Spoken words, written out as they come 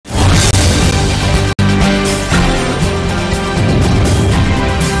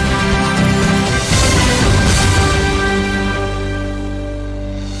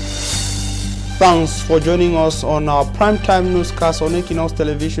Thanks for joining us on our primetime newscast on Equinox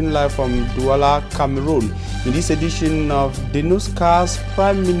Television live from Douala, Cameroon. In this edition of the newscast,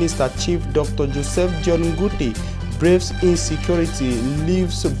 Prime Minister Chief Dr. Joseph John Ngute braves insecurity,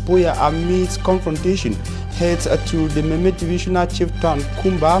 leaves Boya amidst confrontation, heads to the Meme Divisional Chieftain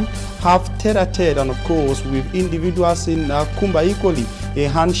Kumba, have tete-a-tete and of course with individuals in Kumba equally, a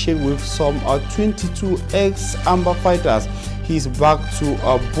handshake with some 22 ex-Amber fighters. He's back to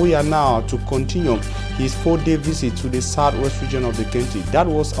Boya now to continue his 4-day visit to the southwest region of the country. That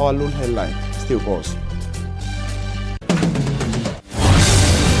was our lone headline. Stay with us.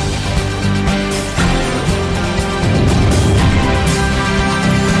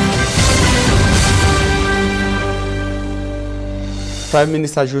 Prime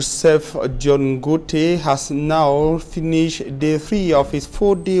Minister Joseph John Ngute has now finished day 3 of his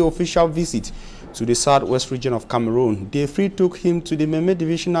 4-day official visit to the southwest region of Cameroon. Day 3 took him to the Meme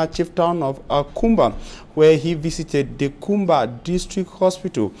Divisional Chieftain of Kumba, where he visited the Kumba District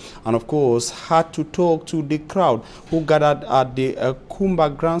Hospital and of course had to talk to the crowd who gathered at the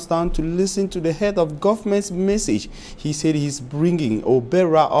Kumba grandstand to listen to the head of government's message. He said he's bringing a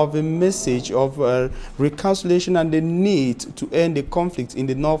bearer of a message of reconciliation and the need to end the conflict in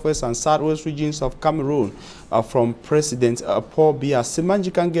the northwest and southwest regions of Cameroon from President Paul Biya.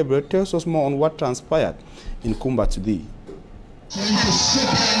 Semanjikan Gabriel tells us more on what transpired in Kumba today.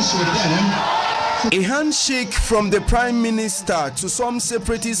 A handshake from the Prime Minister to some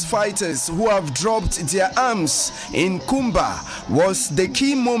separatist fighters who have dropped their arms in Kumba was the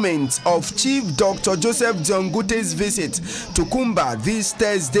key moment of Chief Dr. Joseph John Ngute's visit to Kumba this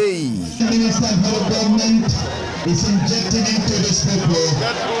Thursday. The Minister of Government is injecting into this people.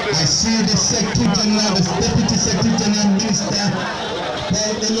 I see the Secretary General, the Deputy Secretary General Minister,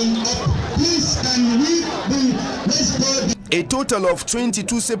 please can we be restored? A total of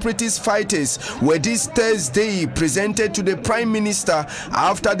 22 separatist fighters were this Thursday presented to the Prime Minister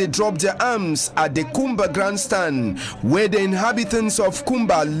after they dropped their arms at the Kumba grandstand, where the inhabitants of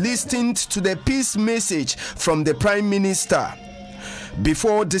Kumba listened to the peace message from the Prime Minister.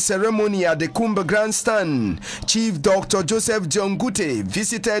 Before the ceremony at the Kumba grandstand, Chief Dr. Joseph John Ngute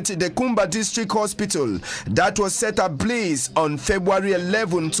visited the Kumba District Hospital that was set ablaze on February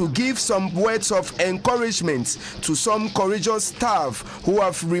 11 to give some words of encouragement to some courageous staff who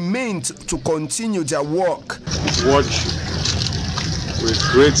have remained to continue their work. Watch with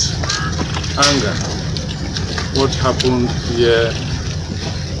great anger what happened here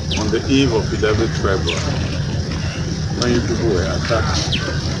on the eve of 11th February. When you people were attacked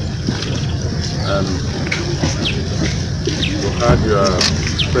and you had your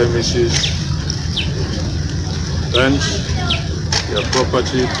premises burned, your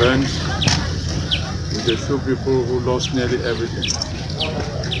property burned, with a few people who lost nearly everything.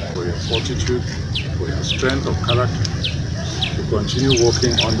 For your fortitude, for your strength of character to continue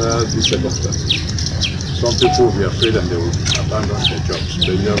working under these circumstances. Some people will be afraid and they will abandon their jobs.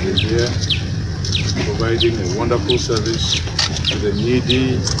 But you have been here providing a wonderful service to the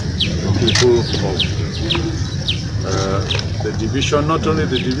needy people of the division, not only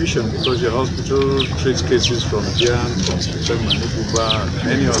the division, because your hospital treats cases from Gian, from Manikuba, and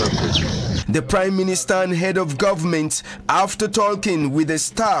many other places. The Prime Minister and head of government, after talking with the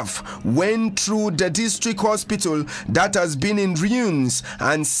staff, went through the district hospital that has been in ruins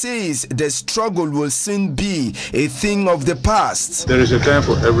and says the struggle will soon be a thing of the past. There is a time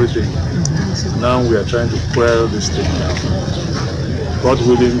for everything. Now we are trying to quell this thing. God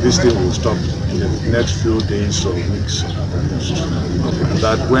willing, this thing will stop in the next few days or weeks.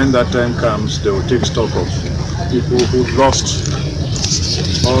 That when that time comes, they will take stock of people who lost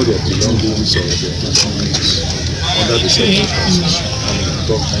all their belongings or their belongings under the circumstances, and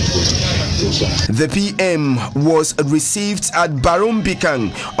government will do something. The PM was received at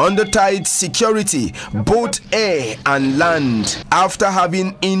Barumbikang under tight security, both air and land, after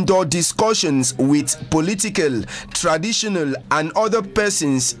having indoor discussions with political, traditional and other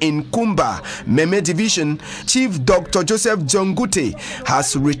persons in Kumba, Meme Division. Chief Dr. Joseph John Ngute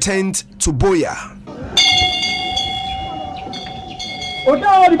has returned to Boya.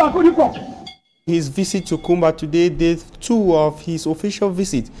 His visit to Kumba today, day 2 of his official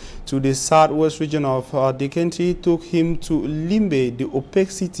visit to the southwest region of the country, took him to Limbe, the opaque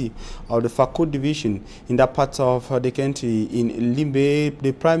city of the Fako division. In that part of the country, in Limbe,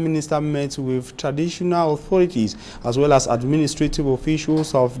 the Prime Minister met with traditional authorities as well as administrative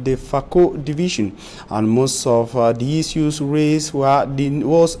officials of the Fako division. And most of the issues raised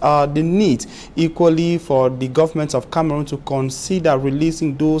was the need equally for the government of Cameroon to consider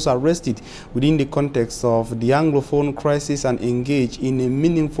releasing those arrested within the context of the Anglophone crisis crisis and engage in a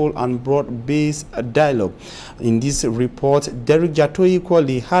meaningful and broad-based dialogue. In this report, Derek Jato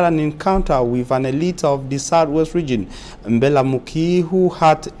equally had an encounter with an elite of the Southwest region, Mbela Muki, who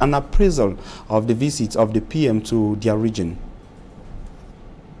had an appraisal of the visit of the PM to their region.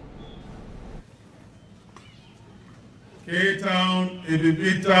 K-Town is a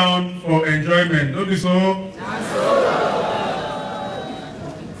big town for enjoyment, don't you so?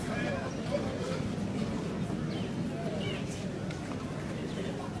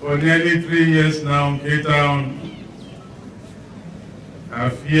 For nearly 3 years now, K-Town,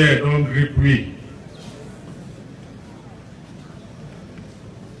 our fear don't grip we.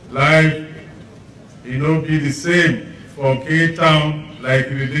 Life, it don't be the same for K-Town like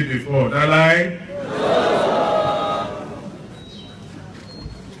it did before. That lie?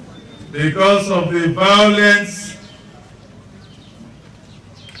 Because of the violence,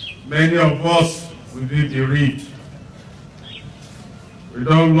 many of us will be bereaved. We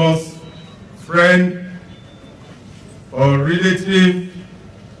don't lose friend or relative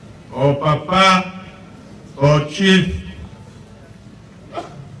or papa or chief.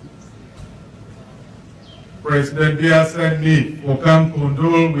 President Bia sent me to come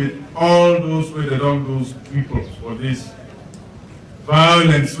condole with all those who they don't lose people for this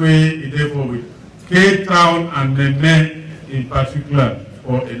violence way therefore with K-Town and Meme in particular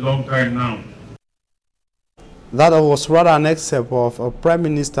for a long time now. That was rather an excerpt of Prime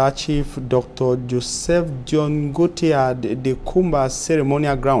Minister Chief Dr. Joseph John Gote at the Kumba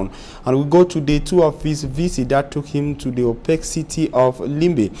ceremonial ground. And we go to day 2 of his visit that took him to the opaque city of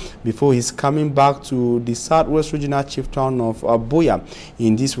Limbe before he's coming back to the Southwest Regional Chief Town of Boya.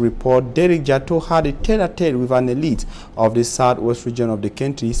 In this report, Derek Jato had a tete-a-tete with an elite of the Southwest region of the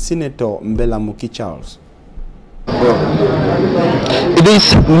country, Senator Mbela Muki Charles. It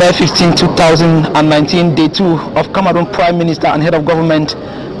is May 15, 2019, day 2 of Cameroon Prime Minister and Head of Government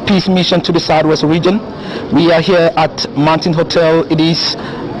Peace Mission to the Southwest region. We are here at Mountain Hotel. It is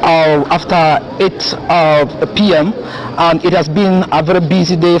after 8 p.m. and it has been a very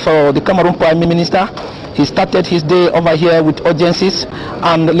busy day for the Cameroon Prime Minister. He started his day over here with audiences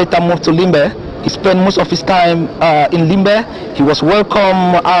and later moved to Limbe. He spent most of his time in Limbe. He was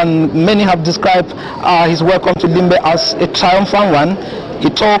welcome, and many have described his welcome to Limbe as a triumphant one. He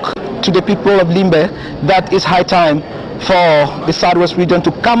talked to the people of Limbe that it's high time for the Southwest region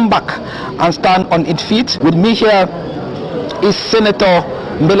to come back and stand on its feet. With me here is Senator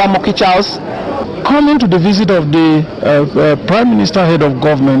Mbela Muki Charles. Coming to the visit of the Prime Minister, Head of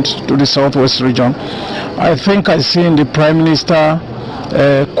Government to the Southwest region, I think I see in the Prime Minister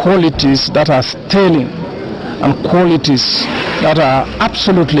qualities that are sterling and qualities that are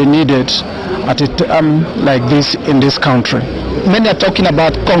absolutely needed at a time like this in this country. Many are talking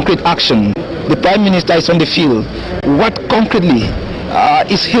about concrete action. The Prime Minister is on the field. What concretely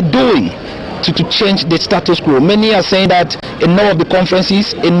is he doing to change the status quo? Many are saying that enough of the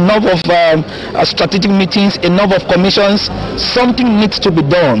conferences, enough of strategic meetings, enough of commissions, something needs to be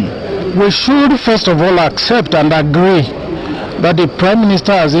done. We should first of all accept and agree that the Prime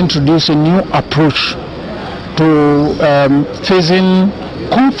Minister has introduced a new approach to facing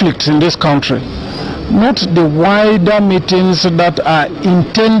conflicts in this country. Not the wider meetings that are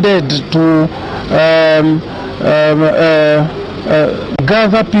intended to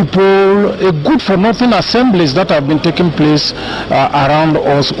gather people, good-for-nothing assemblies that have been taking place around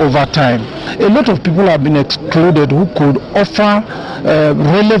us over time. A lot of people have been excluded who could offer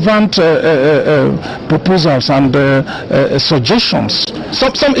relevant proposals and suggestions.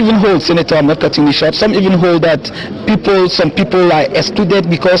 Some even hold, Senator, I'm not cutting you short, some even hold that some people are excluded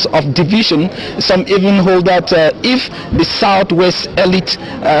because of division. Some even hold that if the Southwest elite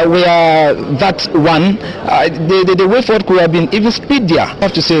were that one, the way forward could have been even speedier. I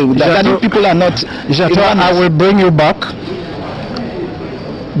have to say that people are not. I will bring you back.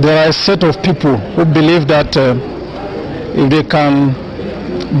 There are a set of people who believe that if they can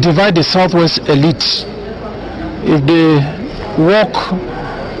divide the Southwest elite, if they work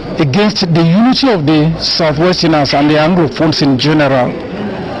against the unity of the Southwesterners and the Anglophones in general,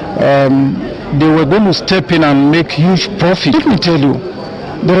 they were going to step in and make huge profit. Let me tell you,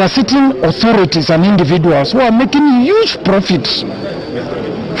 there are certain authorities and individuals who are making huge profits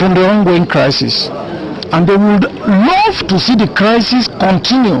from the ongoing crisis, and they would love to see the crisis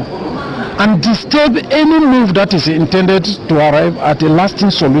continue and disturb any move that is intended to arrive at a lasting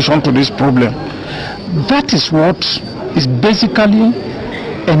solution to this problem. That is what is basically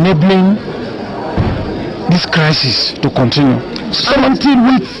enabling this crisis to continue. So until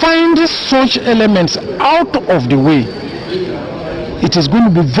we find such elements out of the way, it is going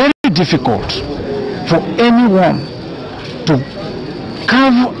to be very difficult for anyone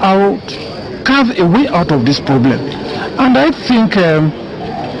to carve a way out of this problem. And I think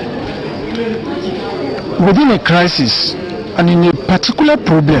within a crisis and in a particular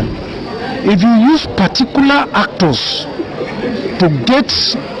problem, if you use particular actors to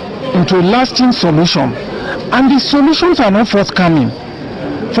get into a lasting solution, and the solutions are not forthcoming,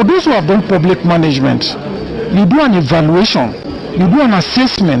 for those who have done public management, you do an evaluation, you do an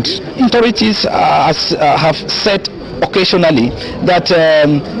assessment. Authorities have said occasionally that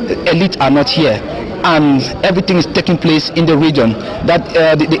elites are not here and everything is taking place in the region, that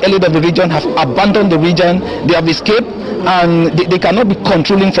the elite of the region have abandoned the region, they have escaped, and they cannot be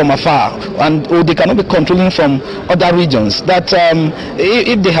controlling from afar, or they cannot be controlling from other regions. That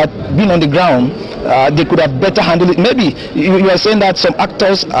if they had been on the ground, they could have better handled it. Maybe you are saying that some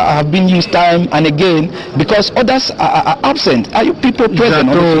actors have been used time and again because others are absent. Are you people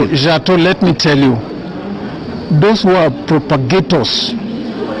present? Jato, let me tell you, those who are propagators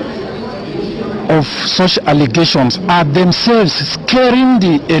of such allegations are themselves scaring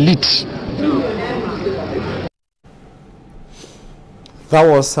the elite. That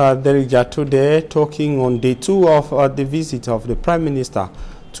was Derek Jato there talking on day 2 of the visit of the Prime Minister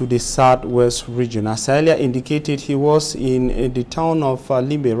to the Southwest region. As earlier indicated, he was in the town of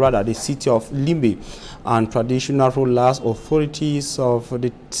Limbe, rather the city of Limbe, and traditional rulers, authorities of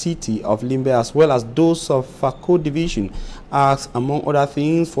the city of Limbe, as well as those of Fako division, asked, among other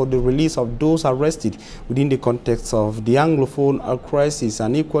things, for the release of those arrested within the context of the Anglophone crisis,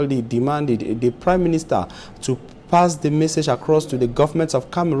 and equally demanded the Prime Minister to pass the message across to the government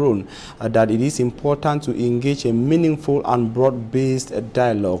of Cameroon that it is important to engage a meaningful and broad-based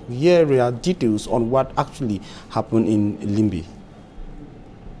dialogue. Here are details on what actually happened in Limbe.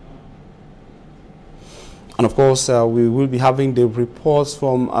 And of course, we will be having the reports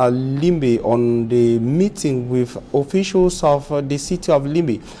from Limbe on the meeting with officials of the city of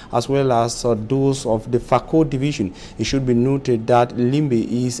Limbe, as well as those of the Fako division. It should be noted that Limbe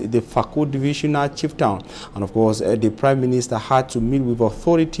is the Fako divisional chief town. And of course, the Prime Minister had to meet with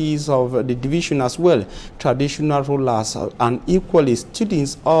authorities of the division as well, traditional rulers, and equally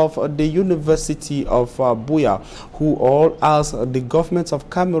students of the University of Buea, who all asked the government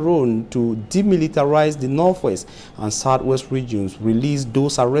of Cameroon to demilitarize the Northwest and Southwest regions, release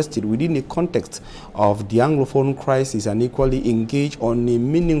those arrested within the context of the Anglophone crisis, and equally engage on a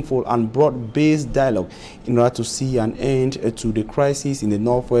meaningful and broad-based dialogue in order to see an end to the crisis in the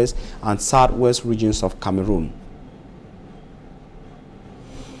Northwest and Southwest regions of Cameroon.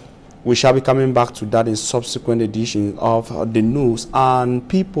 We shall be coming back to that in subsequent editions of the news. And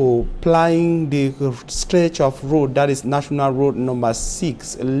people plying the stretch of road, that is National Road number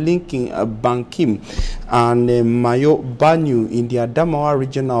 6, linking Bankim and Mayo Banyu in the Adamawa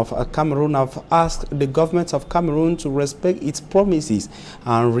region of Cameroon, have asked the government of Cameroon to respect its promises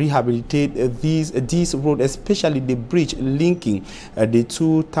and rehabilitate this road, especially the bridge linking the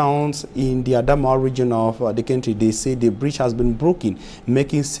two towns in the Adamawa region of the country. They say the bridge has been broken,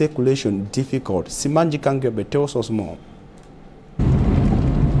 making circulation difficult. Simanji Kangebe tells us more.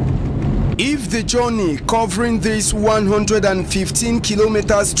 If the journey covering this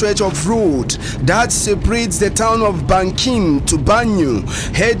 115-kilometer stretch of road that separates the town of Bankim to Banyu,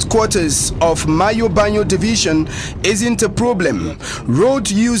 headquarters of Mayo Banyu division, isn't a problem, road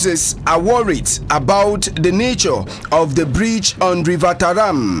users are worried about the nature of the bridge on River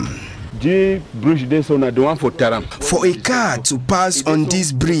Taram. For a car to pass on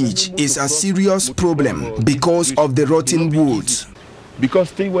this bridge is a serious problem because of the rotten wood.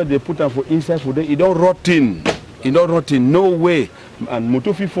 Because thing where they put up for inside for them, it don't rotten. It don't rotten, no way. And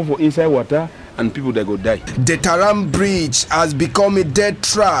motor for inside water and people that go die. The Taram Bridge has become a dead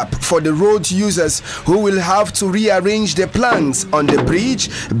trap for the road users who will have to rearrange the planks on the bridge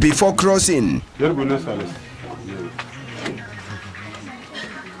before crossing.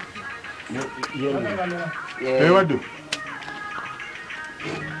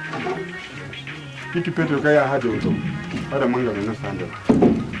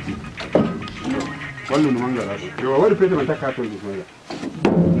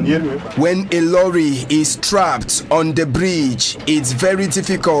 When a lorry is trapped on the bridge, it's very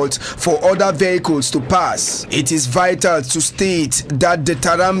difficult for other vehicles to pass. It is vital to state that the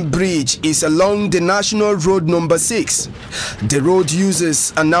Taram Bridge is along the National Road number 6. The road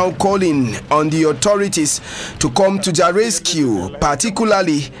users are now calling on the authorities to come to their rescue,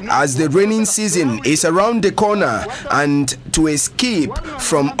 particularly as the raining season is around the corner, and to escape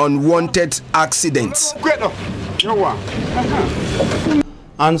from unwanted accidents.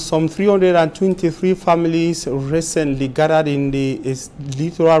 And some 323 families recently gathered in the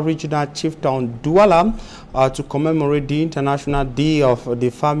littoral regional chieftown Douala to commemorate the International Day of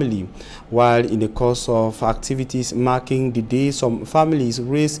the Family. While in the course of activities marking the day, some families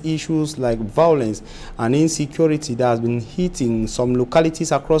raised issues like violence and insecurity that has been hitting some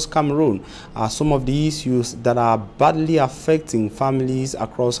localities across Cameroon are some of the issues that are badly affecting families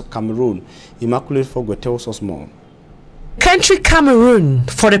across Cameroon. Immaculate Fogwe tells us more. Country Cameroon,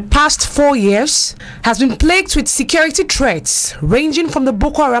 for the past 4 years, has been plagued with security threats ranging from the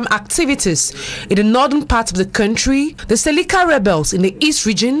Boko Haram activities in the northern part of the country, the Selika rebels in the east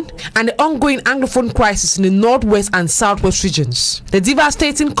region, and the ongoing Anglophone crisis in the northwest and southwest regions. The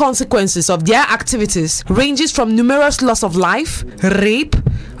devastating consequences of their activities ranges from numerous loss of life, rape,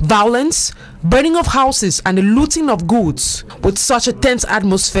 violence, burning of houses, and the looting of goods. With such a tense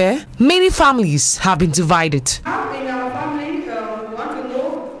atmosphere, many families have been divided. In our family, we want to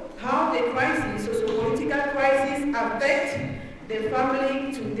know how the crisis, socio-political crisis, affect the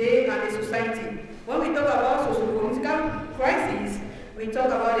family today and the society. When we talk about socio-political crisis, we talk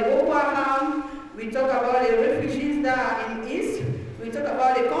about the Boko Haram, we talk about the refugees that are in the east, we talk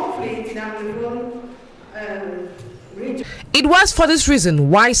about the conflict in our region. It was for this reason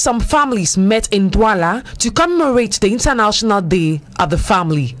why some families met in Douala to commemorate the International Day of the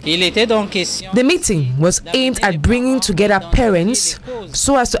Family. The meeting was aimed at bringing together parents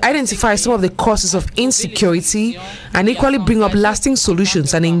so as to identify some of the causes of insecurity and equally bring up lasting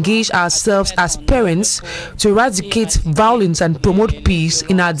solutions and engage ourselves as parents to eradicate violence and promote peace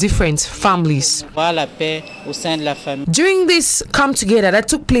in our different families. During this come together that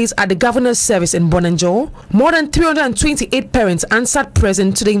took place at the Governor's Service in Bonanjo, more than 328 parents answered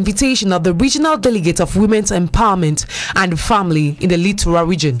present to the invitation of the Regional Delegate of Women's Empowerment and Family in the Littoral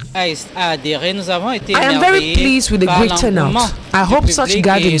region. I am very pleased with the great turnout. I hope such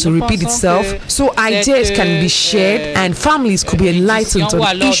gatherings will repeat itself so ideas can be shared and families could be enlightened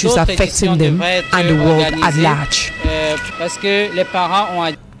on issues affecting them and the world at large.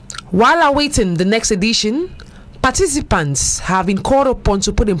 While awaiting the next edition, participants have been called upon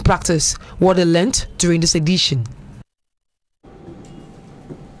to put in practice what they learned during this edition.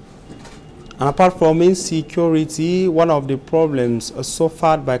 And apart from insecurity, one of the problems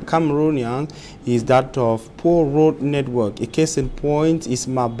suffered by Cameroonians is that of poor road network. A case in point is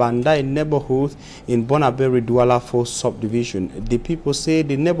Mabanda neighborhood in Bonaberi Douala 4 subdivision. The people say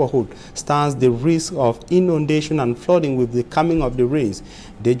the neighborhood stands the risk of inundation and flooding with the coming of the rains.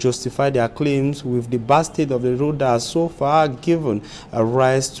 They justify their claims with the bad state of the road that has so far given a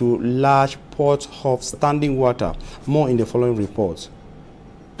rise to large pots of standing water. More in the following report.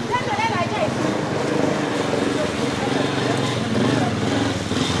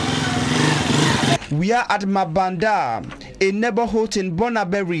 We are at Mabanda, a neighborhood in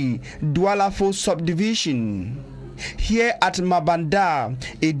Bonaberi, Douala 4 subdivision. Here at Mabanda,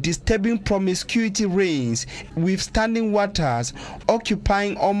 a disturbing promiscuity reigns with standing waters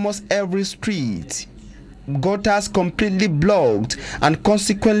occupying almost every street. Gutters completely blocked and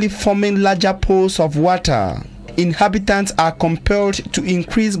consequently forming larger pools of water. Inhabitants are compelled to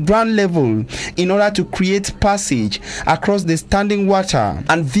increase ground level in order to create passage across the standing water,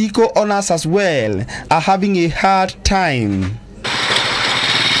 and vehicle owners as well are having a hard time.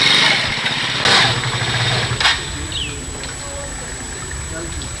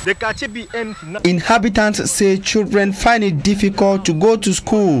 Inhabitants say children find it difficult to go to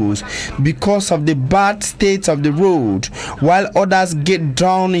schools because of the bad state of the road, while others get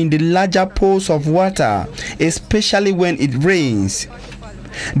drowned in the larger pools of water, especially when it rains.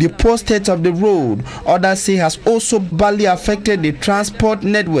 The poor state of the road, others say, has also badly affected the transport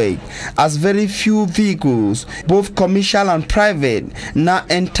network, as very few vehicles, both commercial and private, now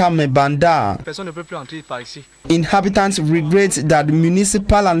enter Mabanda. Inhabitants regret that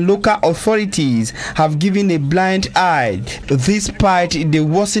municipal and local authorities have given a blind eye, despite the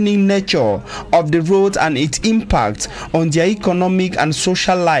worsening nature of the roads and its impact on their economic and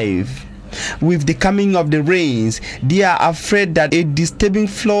social life. With the coming of the rains, they are afraid that a disturbing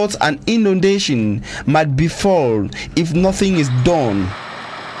flood and inundation might befall if nothing is done.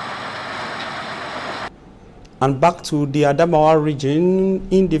 And back to the Adamawa region,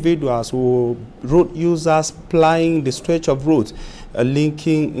 individuals who road users plying the stretch of roads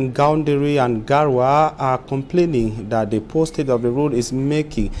linking Ngaoundéré and Garwa are complaining that the poor state of the road is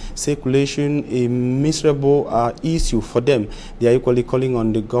making circulation a miserable issue for them. They are equally calling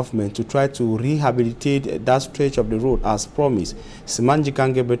on the government to try to rehabilitate that stretch of the road as promised. Simanji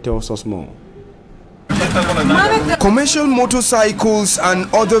Kangebe tells us more. Commercial motorcycles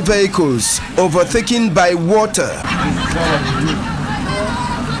and other vehicles overtaken by water.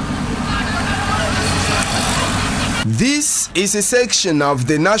 This is a section of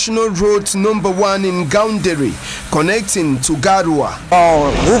the National Road #1 in Gaoundéré, connecting to Garoua.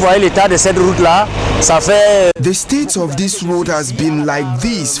 Vous voyez l'état de cette route-là, ça fait... The state of this road has been like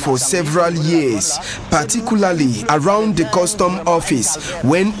this for several years, particularly around the custom office.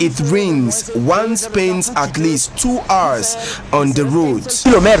 When it rains, one spends at least 2 hours on the road.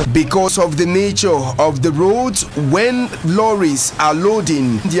 Because of the nature of the road, when lorries are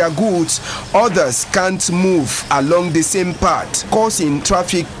loading their goods, others can't move along the same path, causing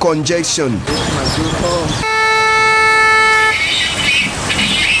traffic congestion.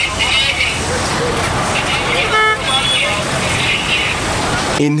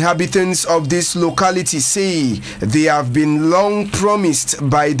 Inhabitants of this locality say they have been long promised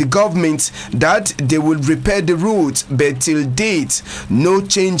by the government that they will repair the road, but till date, no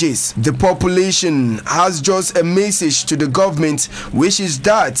changes. The population has just a message to the government, which is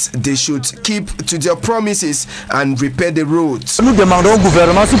that they should keep to their promises and repair the roads. Nous demandons au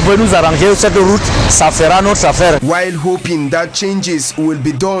gouvernement si vous pouvez nous arranger cette route, ça fera notre affaire. While hoping that changes will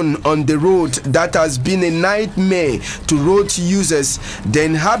be done on the road that has been a nightmare to road users,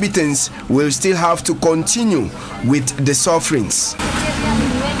 the inhabitants will still have to continue with the sufferings.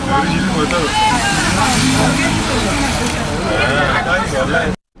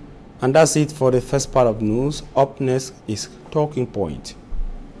 And that's it for the first part of news. Up next is Talking Point.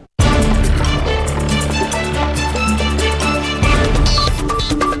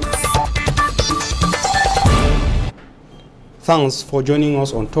 Thanks for joining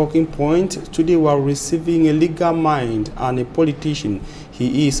us on Talking Point. Today we are receiving a legal mind and a politician.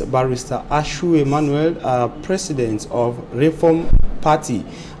 He is Barrister ASHU Emmanuel, president of Reform Party,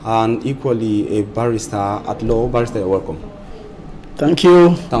 and equally a barrister at law. Barrister, you're welcome. Thank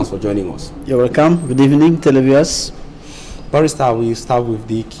you. Thanks for joining us. You're welcome. Good evening, televiewers. Barrister, we start with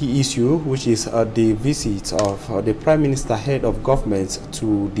the key issue, which is the visit of the Prime Minister, head of government,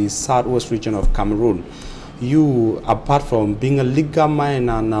 to the southwest region of Cameroon. You, apart from being a legal man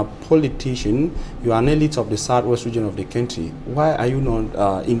and a politician, you are an elite of the southwest region of the country. Why are you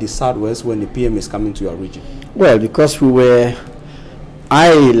not in the southwest when the PM is coming to your region? Well, because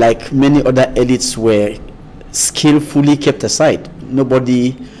I, like many other elites, were skillfully kept aside.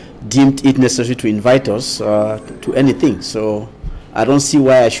 Nobody deemed it necessary to invite us to anything. So I don't see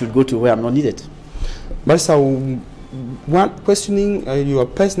why I should go to where I'm not needed. But so, questioning your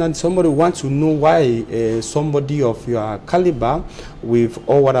personality, somebody wants to know why somebody of your caliber, with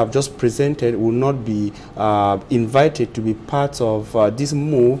all what I've just presented, will not be invited to be part of this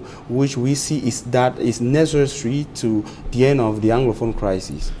move, which we see is necessary to the end of the Anglophone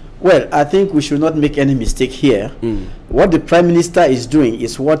crisis. Well, I think we should not make any mistake here. What the Prime Minister is doing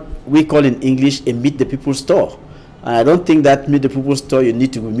is what we call in English a meet the people's tour. And I don't think that meet the people's tour you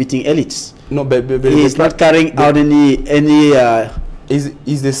need to be meeting elites. No, but he's not carrying out any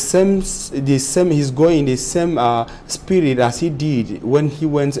is the same he's going in the same spirit as he did when he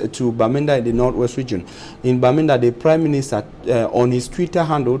went to Bamenda in the northwest region. In Bamenda, the Prime Minister on his Twitter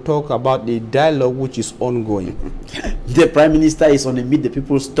handle talked about the dialogue which is ongoing. The Prime Minister is on a meet the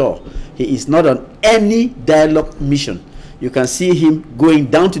people's tour. He is not on any dialogue mission. You can see him going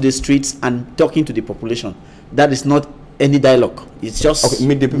down to the streets and talking to the population. That is not any dialogue. It's just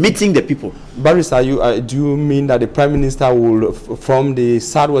meeting the people. Barrister, do you mean that the Prime Minister will, from the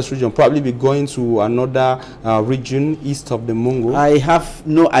southwest region, probably be going to another region east of the Mungo? I have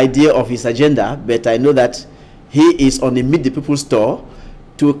no idea of his agenda, but I know that he is on a meet the people's tour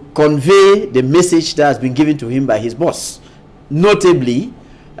to convey the message that has been given to him by his boss. Notably,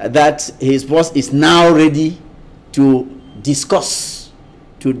 that his boss is now ready to discuss,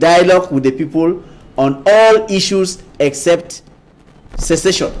 to dialogue with the people on all issues except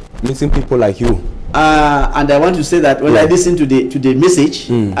secession. Mixing people like you. And I want to say that when I listen to the message,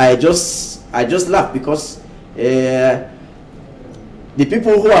 I just laugh, because the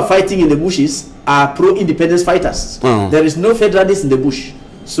people who are fighting in the bushes are pro-independence fighters. There is no federalists in the bush.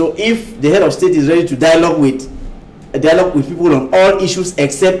 So if the head of state is ready to dialogue with people on all issues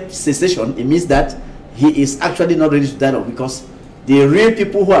except secession, it means that he is actually not ready to dialogue, because the real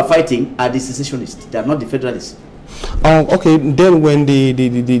people who are fighting are the secessionists. They are not the federalists. Okay, then when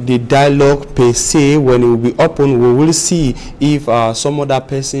the dialogue per se, when it will be open, we will see if some other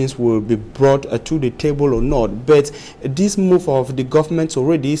persons will be brought to the table or not. But this move of the government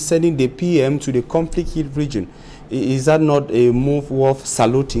already sending the PM to the conflict-hit region, is that not a move worth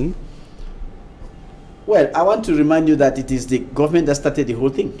saluting? Well, I want to remind you that it is the government that started the whole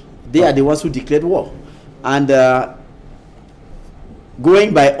thing. They are the ones who declared war. And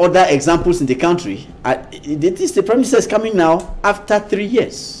going by other examples in the country, the Prime Minister is coming now after 3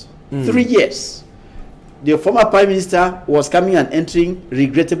 years. 3 years. the former Prime Minister was coming and entering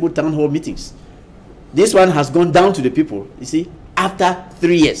regrettable town hall meetings. This one has gone down to the people, you see, after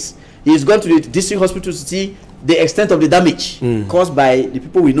 3 years. He's gone to the district hospital to see the extent of the damage caused by the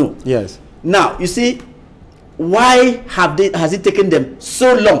people we know. Yes. Now, you see, why has it taken them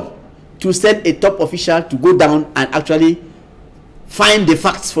so long to send a top official to go down and actually find the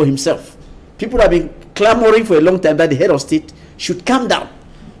facts for himself? People have been clamoring for a long time that the head of state should calm down.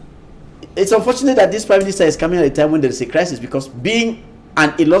 It's unfortunate that this Prime Minister is coming at a time when there is a crisis, because being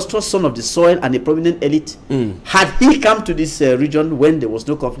an illustrious son of the soil and a prominent elite, had he come to this region when there was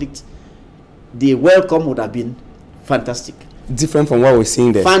no conflict, the welcome would have been fantastic. Different from what we're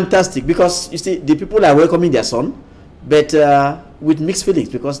seeing there. Fantastic, because you see, the people are welcoming their son, but with mixed feelings,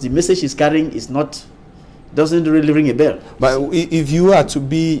 because the message he's carrying is not, doesn't really ring a bell. But if you are to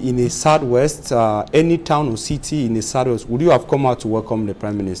be in a southwest, any town or city in the southwest, would you have come out to welcome the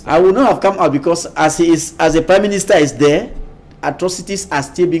Prime Minister? I would not have come out, because as the Prime Minister is there, atrocities are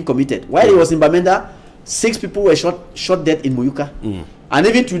still being committed. While he was in Bamenda, 6 people were shot dead in Muyuka. And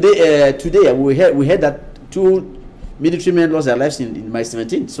even today we heard that 2 military men lost their lives in May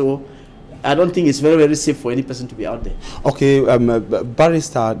 17. So I don't think it's very, very safe for any person to be out there. Okay,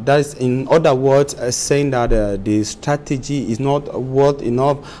 Barrister, that is, in other words, saying that the strategy is not worth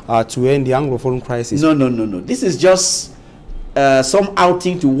enough to end the Anglophone crisis. No. This is just some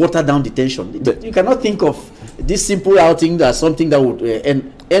outing to water down the tension. You cannot think of this simple outing as something that would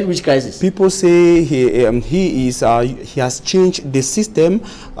end which crisis. People say he has changed the system.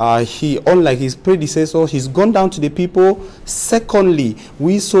 Unlike his predecessor, he's gone down to the people. Secondly,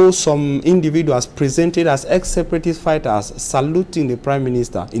 we saw some individuals presented as ex-separatist fighters saluting the Prime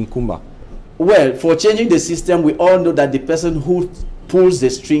Minister in Kumba. Well, for changing the system, we all know that the person who pulls the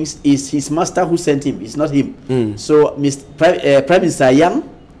strings is his master who sent him. It's not him. So Prime Minister Yang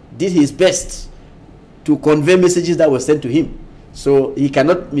did his best to convey messages that were sent to him. So he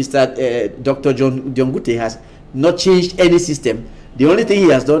cannot, Dr. John Gute has not changed any system. The only thing he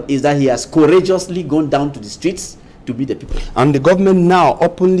has done is that he has courageously gone down to the streets to meet the people. And the government now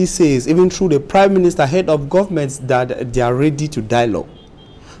openly says, even through the Prime Minister, head of governments, that they are ready to dialogue.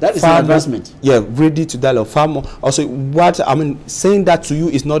 That is an advancement. Yeah, ready to dialogue. Far more. Also, saying that to you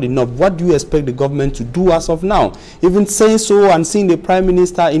is not enough. What do you expect the government to do as of now? Even saying so and seeing the Prime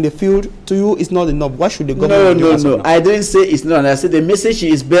Minister in the field to you is not enough. What should the government do as of now? I didn't say it's not. I said the message he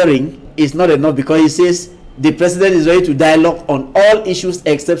is bearing is not enough, because he says the president is ready to dialogue on all issues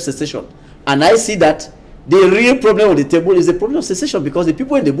except secession. And I see that the real problem on the table is the problem of secession, because the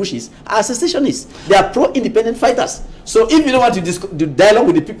people in the bushes are secessionists. They are pro-independent fighters. So if you don't want to dialogue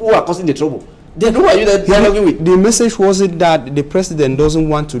with the people who are causing the trouble, then who are you dialoguing with? The message wasn't that the president doesn't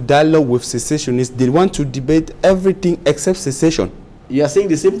want to dialogue with secessionists. They want to debate everything except secession. You are saying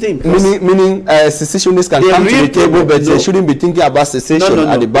the same thing. Meaning secessionists can come to the table, but they shouldn't be thinking about secession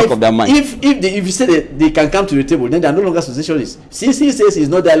at the back of their mind. If you say that they can come to the table, then they are no longer secessionists. Since he says he's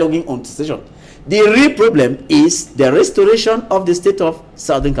not dialoguing on secession, the real problem is the restoration of the state of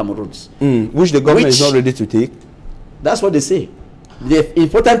Southern Cameroon, which the government is not ready to take. That's what they say. The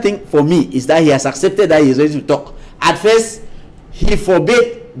important thing for me is that he has accepted that he is ready to talk. At first, he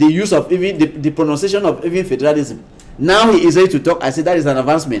forbade the use of even the pronunciation of even federalism. Now he is ready to talk. I say that is an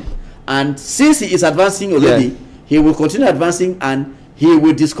advancement. And since he is advancing already, he will continue advancing, and he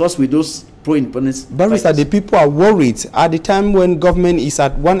will discuss with those pro-independence. Barrister, the people are worried at the time when government is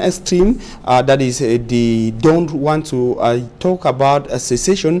at one extreme, that is, they don't want to talk about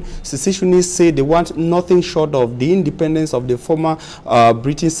secession. Secessionists say they want nothing short of the independence of the former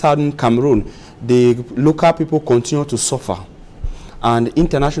British Southern Cameroon. The local people continue to suffer, and the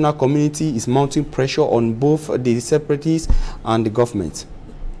international community is mounting pressure on both the separatists and the government.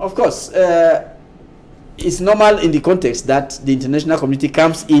 Of course, it's normal in the context that the international community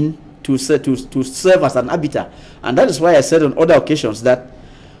comes in to serve as an arbiter. And that is why I said on other occasions that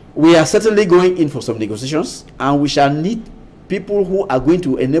we are certainly going in for some negotiations, and we shall need people who are going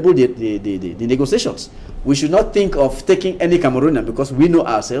to enable the negotiations. We should not think of taking any Cameroonian, because we know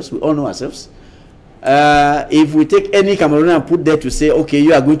ourselves, we all know ourselves. If we take any Cameroonian and put there to say, okay,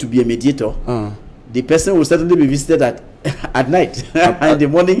 you are going to be a mediator, the person will certainly be visited at night. And in the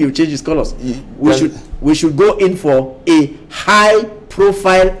morning he will change his colors. We should go in for a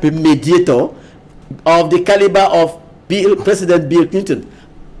high-profile mediator of the caliber of President Bill Clinton.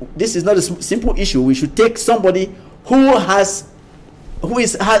 This is not a simple issue. We should take somebody who is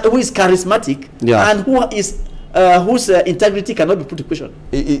charismatic, and who is whose integrity cannot be put to question.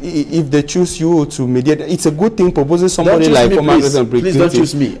 If they choose you to mediate, it's a good thing proposing somebody like former President Please don't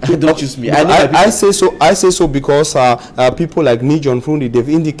choose me. Don't choose me. I say so. I say so because people like me, John Frundi, they've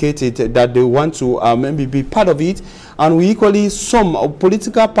indicated that they want to maybe be part of it. And we equally, some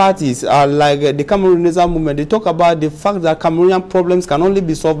political parties like the Cameroonian movement, they talk about the fact that Cameroonian problems can only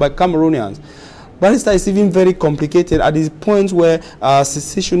be solved by Cameroonians. Barrister, is even very complicated at this point where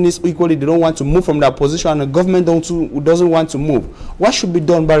secessionists equally, they don't want to move from that position and the government doesn't want to move. What should be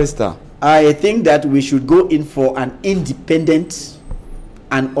done, Barrister? I think that we should go in for an independent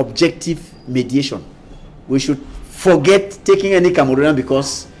and objective mediation. We should forget taking any Cameroonian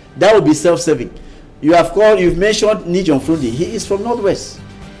because that would be self-serving. You've mentioned Nijon Frundi. He is from Northwest.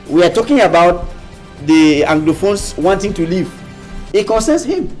 We are talking about the Anglophones wanting to leave. It concerns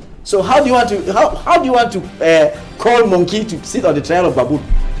him. So how do you want to call monkey to sit on the trial of baboon?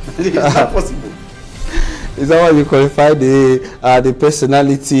 It's not possible. Is that why you qualify the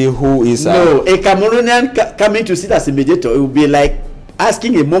personality who is? No, a Cameroonian coming to sit as a mediator, it would be like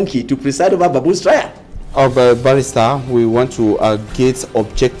asking a monkey to preside over baboon's trial. Barrister, we want to gauge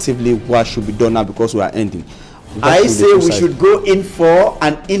objectively what should be done now because we are ending. I say we should go in for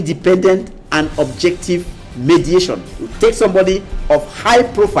an independent and objective mediation. Take somebody of high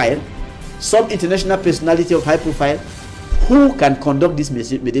profile, some international personality of high profile, who can conduct this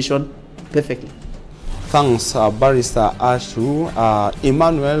mediation perfectly. Thanks, Barrister ASHU,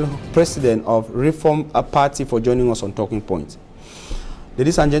 Emmanuel, President of Reform Party, for joining us on Talking Point.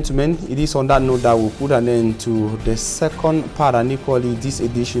 Ladies and gentlemen, it is on that note that we'll put an end to the second part and equally this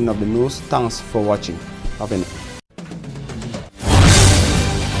edition of the news. Thanks for watching. Have a night.